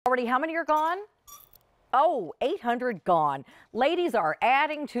Already, how many are gone? Oh, 800 gone. Ladies are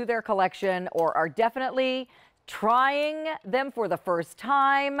adding to their collection or are definitely trying them for the first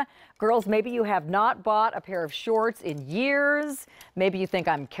time. Girls, maybe you have not bought a pair of shorts in years. Maybe you think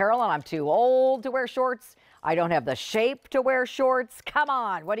I'm Carolyn, I'm too old to wear shorts. I don't have the shape to wear shorts. Come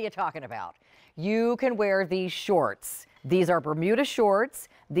on, what are you talking about? You can wear these shorts. These are Bermuda shorts.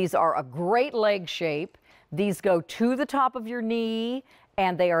 These are a great leg shape. These go to the top of your knee,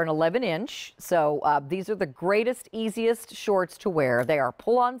 and they are an 11-inch. So these are the greatest, easiest shorts to wear. They are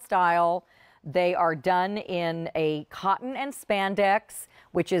pull-on style. They are done in a cotton and spandex,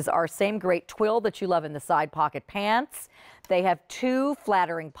 which is our same great twill that you love in the side pocket pants. They have 2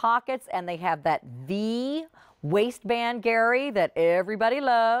 flattering pockets, and they have that V waistband, Gary, that everybody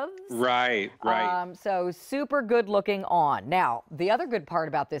loves. Right. So super good looking on. Now, the other good part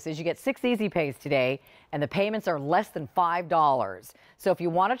about this is you get 6 easy pays today, and the payments are less than $5. So if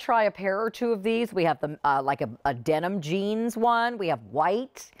you want to try a pair or 2 of these, we have them like a denim jeans one. We have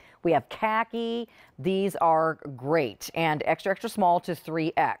white. We have khaki. These are great, and extra, extra small to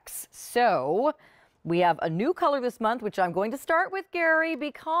 3X. So we have a new color this month, which I'm going to start with, Gary,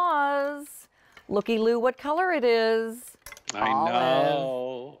 because looky-loo what color it is. I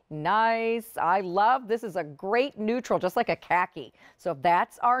know. Nice. I love this. Is a great neutral, just like a khaki. So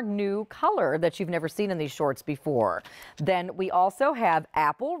that's our new color that you've never seen in these shorts before. Then we also have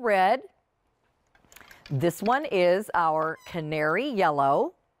apple red. This one is our canary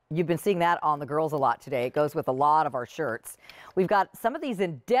yellow. You've been seeing that on the girls a lot today. It goes with a lot of our shirts. We've got some of these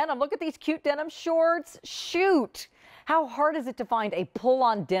in denim. Look at these cute denim shorts. Shoot. How hard is it to find a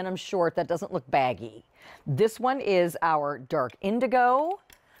pull-on denim short that doesn't look baggy? This one is our dark indigo.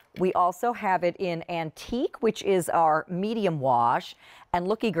 We also have it in antique, which is our medium wash. And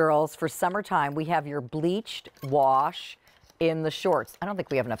looky, girls, for summertime, we have your bleached wash in the shorts. I don't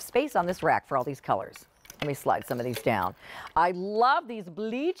think we have enough space on this rack for all these colors. Let me slide some of these down. I love these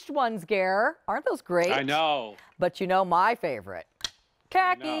bleached ones, Gare. Aren't those great? I know. But you know my favorite,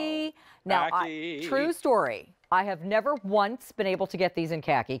 khaki. Now, Khaki. True story. I have never once been able to get these in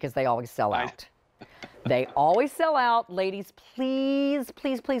khaki because they always sell out. They always sell out. Ladies, please,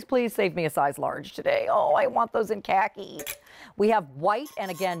 please, please, please save me a size large today. Oh, I want those in khaki. We have white,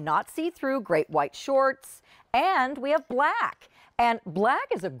 and again, not see-through, great white shorts. And we have black. And black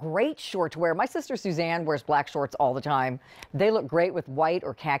is a great short to wear. My sister Suzanne wears black shorts all the time. They look great with white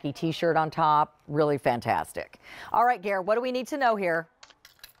or khaki t-shirt on top. Really fantastic. All right, Gare, what do we need to know here?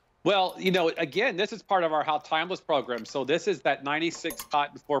 Well, you know, again, this is part of our How Timeless program. So this is that 96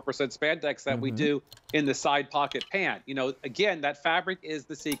 cotton 4% spandex that we do in the side pocket pant. You know, again, that fabric is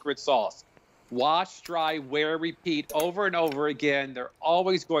the secret sauce. Wash, dry, wear, repeat over and over again. They're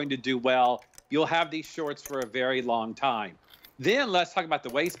always going to do well. You'll have these shorts for a very long time. Then let's talk about the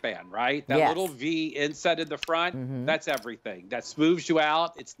waistband, right? That little V inset in the front, that's everything. That smooths you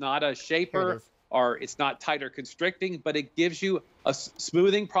out. It's not a shaper or it's not tight or constricting, but it gives you a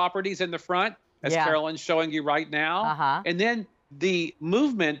smoothing properties in the front, as Carolyn's showing you right now. And then the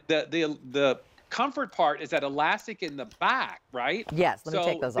movement, the comfort part is that elastic in the back, right? Yes, let me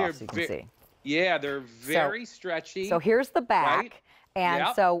take those off so you can see. Yeah, they're very stretchy. So here's the back. Right? And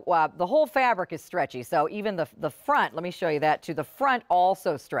so the whole fabric is stretchy. So even the front, let me show you that too. The front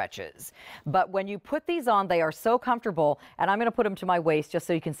also stretches. But when you put these on, they are so comfortable. And I'm going to put them to my waist just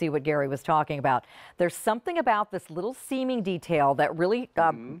so you can see what Gary was talking about. There's something about this little seaming detail that really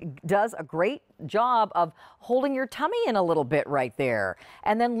does a great job of holding your tummy in a little bit right there.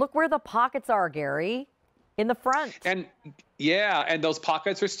 And then look where the pockets are, Gary. In the front. And yeah, and those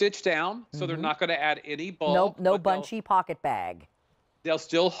pockets are stitched down, so they're not going to add any bulk. No bunchy pocket bag. They'll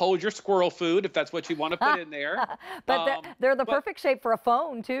still hold your squirrel food if that's what you want to put in there. But they're the perfect shape for a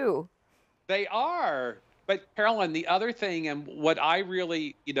phone, too. They are. But Carolyn, the other thing, and what I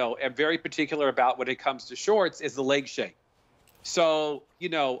really, you know, am very particular about when it comes to shorts is the leg shape. So, you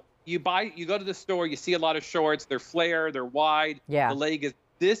know, you go to the store, you see a lot of shorts, they're flare, they're wide. Yeah. The leg is,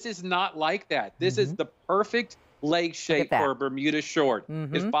 this is not like that. This is the perfect leg shape for a Bermuda short.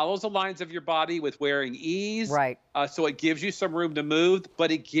 It follows the lines of your body with wearing ease. Right. So it gives you some room to move,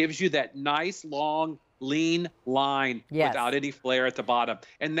 but it gives you that nice, long, lean line without any flare at the bottom.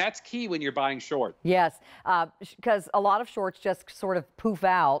 And that's key when you're buying shorts. Yes, because a lot of shorts just sort of poof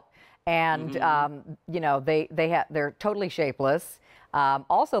out and, you know, they're totally shapeless.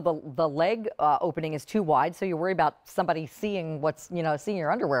 Also, the leg opening is too wide, so you worry about somebody seeing seeing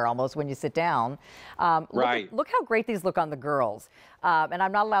your underwear almost when you sit down. Look how great these look on the girls. And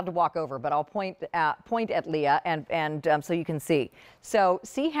I'm not allowed to walk over, but I'll point at Leah and so you can see. So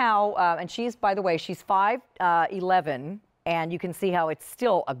see how, and she's, by the way, she's 5'11", and you can see how it's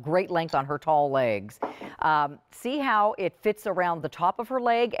still a great length on her tall legs. See how it fits around the top of her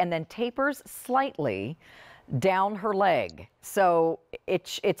leg and then tapers slightly down her leg. So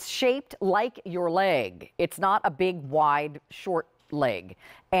it's shaped like your leg. It's not a big, wide, short leg.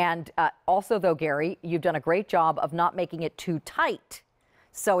 And also, though, Gary, you've done a great job of not making it too tight.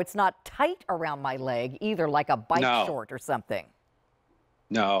 So it's not tight around my leg either, like a bike short or something.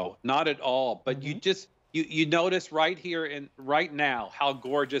 No, not at all. But you notice right here and right now how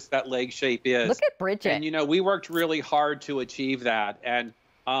gorgeous that leg shape is. Look at Bridget. And we worked really hard to achieve that. And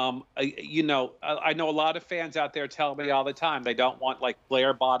I know a lot of fans out there tell me all the time they don't want like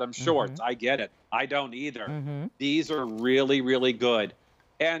flare bottom shorts. I get it. I don't either. These are really, really good.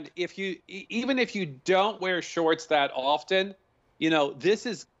 And even if you don't wear shorts that often, this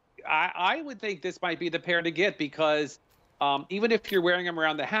is, I would think this might be the pair to get, because even if you're wearing them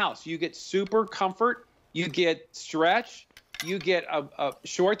around the house, you get super comfort, you get stretch, you get a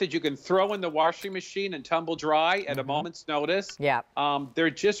short that you can throw in the washing machine and tumble dry at a moment's notice. Yeah. They're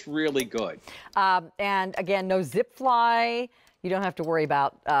just really good. And again, no zip fly. You don't have to worry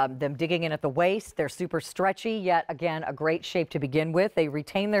about them digging in at the waist. They're super stretchy, yet again, a great shape to begin with. They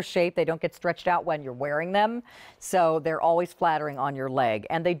retain their shape. They don't get stretched out when you're wearing them. So they're always flattering on your leg.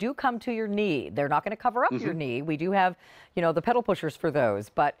 And they do come to your knee. They're not going to cover up your knee. We do have, the pedal pushers for those.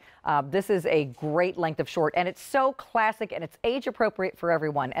 But this is a great length of short. And it's so classic and it's age appropriate for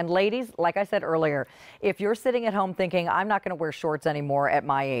everyone. And ladies, like I said earlier, if you're sitting at home thinking, I'm not going to wear shorts anymore at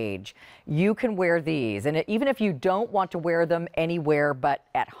my age, you can wear these. And even if you don't want to wear them anywhere but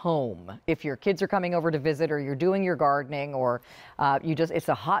at home, if your kids are coming over to visit or you're doing your gardening or it's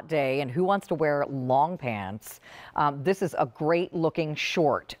a hot day and who wants to wear long pants, this is a great looking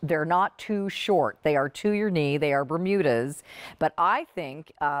short. They're not too short. They are to your knee. They are Bermudas. But I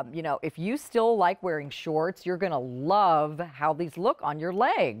think, if you still like wearing shorts, you're going to love how these look on your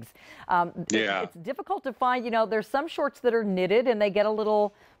legs. It's difficult to find, there's some shorts that are knitted and they get a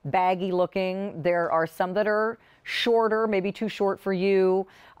little baggy looking. There are some that are shorter, maybe too short for you.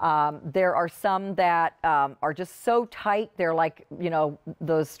 There are some that are just so tight. They're like,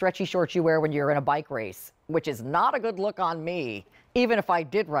 those stretchy shorts you wear when you're in a bike race, which is not a good look on me, even if I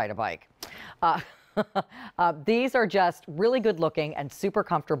did ride a bike. These are just really good looking and super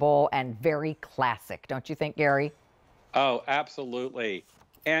comfortable and very classic. Don't you think, Gary? Oh, absolutely.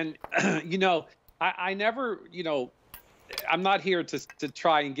 And, I never, I'm not here to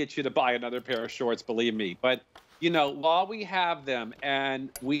try and get you to buy another pair of shorts, believe me. But, while we have them and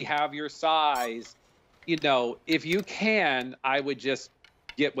we have your size, if you can, I would just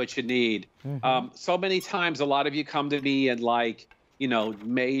get what you need. So many times, a lot of you come to me and like,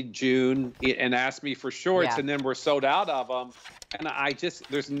 May, June, and ask me for shorts, and then we're sold out of them. And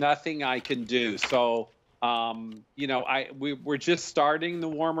there's nothing I can do. So, we're just starting the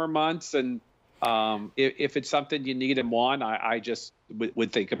warmer months, and if it's something you need and want, I just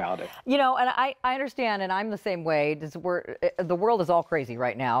would think about it. And I understand, and I'm the same way. The world is all crazy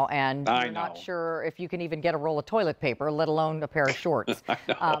right now, and you're not sure if you can even get a roll of toilet paper, let alone a pair of shorts.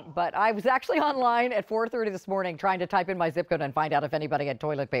 But I was actually online at 4:30 this morning trying to type in my zip code and find out if anybody had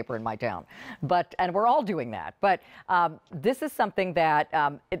toilet paper in my town. And we're all doing that. But this is something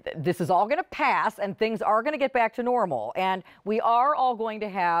that this is all going to pass, and things are going to get back to normal. And we are all going to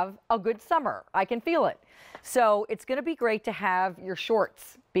have a good summer. I can feel it. So it's going to be great to have your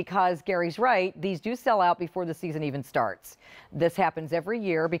shorts, because Gary's right, these do sell out before the season even starts. This happens every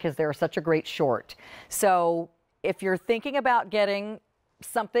year because they're such a great short. So if you're thinking about getting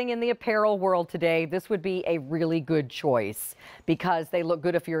something in the apparel world today, this would be a really good choice, because they look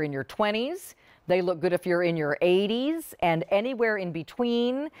good if you're in your 20s, they look good if you're in your 80s, and anywhere in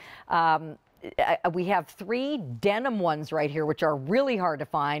between. We have 3 denim ones right here, which are really hard to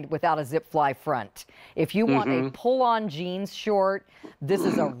find without a zip fly front. If you want a pull-on jeans short, this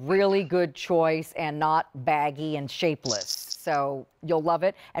is a really good choice and not baggy and shapeless. So you'll love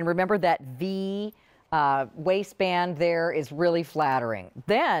it. And remember that V waistband there is really flattering.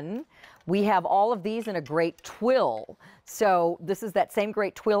 Then we have all of these in a great twill. So this is that same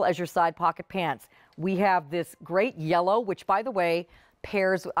great twill as your side pocket pants. We have this great yellow, which, by the way,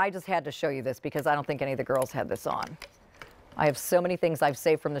 pairs. I just had to show you this because I don't think any of the girls had this on. I have so many things I've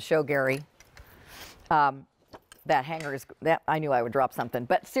saved from the show, Gary. That hanger is, that I knew I would drop something.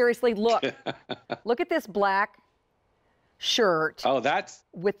 But seriously, look. Look at this black shirt. Oh, that's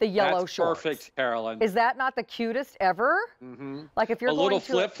with the yellow shorts. Perfect, Carolyn. Is that not the cutest ever? Mm-hmm. Like if you're a going little to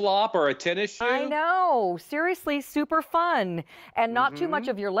flip flop or a tennis shoe. I know, seriously, super fun, and not too much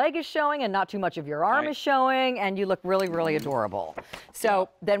of your leg is showing, and not too much of your arm is showing, and you look really, really adorable. So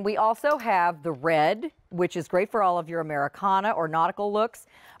then we also have the red, which is great for all of your Americana or nautical looks.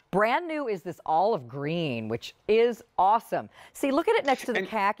 Brand new is this olive green, which is awesome. See, look at it next to the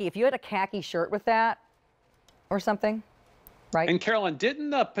khaki. If you had a khaki shirt with that or something, right? And Carolyn, didn't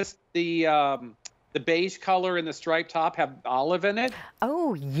the beige color in the striped top have olive in it?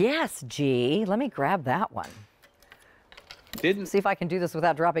 Oh, yes, G. Let me grab that one. Didn't see if I can do this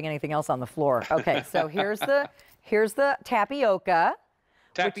without dropping anything else on the floor. Okay, so here's the tapioca.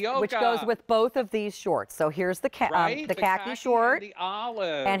 Which goes with both of these shorts. So here's the khaki short. And the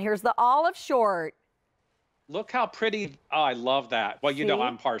olive. And here's the olive short. Look how pretty. Oh, I love that. Well, you know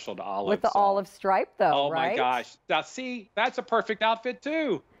I'm partial to olive. With the olive stripe, though, right? Oh, my gosh. Now, see, that's a perfect outfit,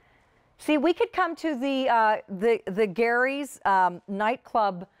 too. See, we could come to the Gary's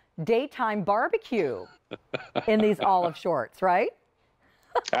nightclub daytime barbecue in these olive shorts, right?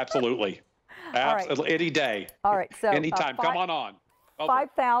 Absolutely. Absolutely. Any day. All right. So anytime. Come on.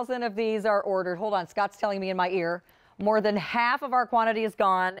 5,000 of these are ordered. Hold on, Scott's telling me in my ear. More than half of our quantity is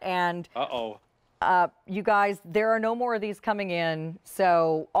gone, and you guys, there are no more of these coming in.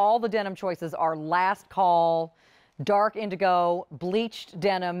 So all the denim choices are last call, dark indigo, bleached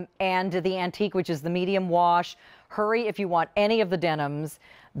denim, and the antique, which is the medium wash. Hurry if you want any of the denims.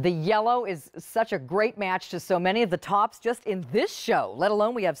 The yellow is such a great match to so many of the tops just in this show, let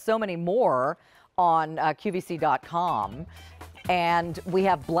alone we have so many more on QVC.com. And we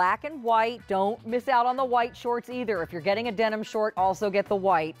have black and white. Don't miss out on the white shorts either. If you're getting a denim short, also get the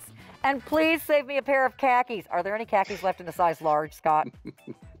whites. And please save me a pair of khakis. Are there any khakis left in a size large, Scott?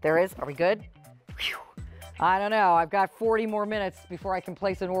 There is? Are we good? Whew. I don't know. I've got 40 more minutes before I can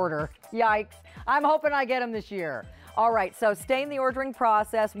place an order. Yikes. I'm hoping I get them this year. All right, so stay in the ordering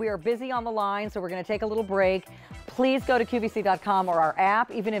process. We are busy on the line, so we're going to take a little break. Please go to QVC.com or our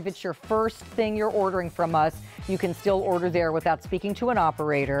app. Even if it's your first thing you're ordering from us, you can still order there without speaking to an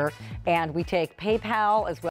operator. And we take PayPal as well.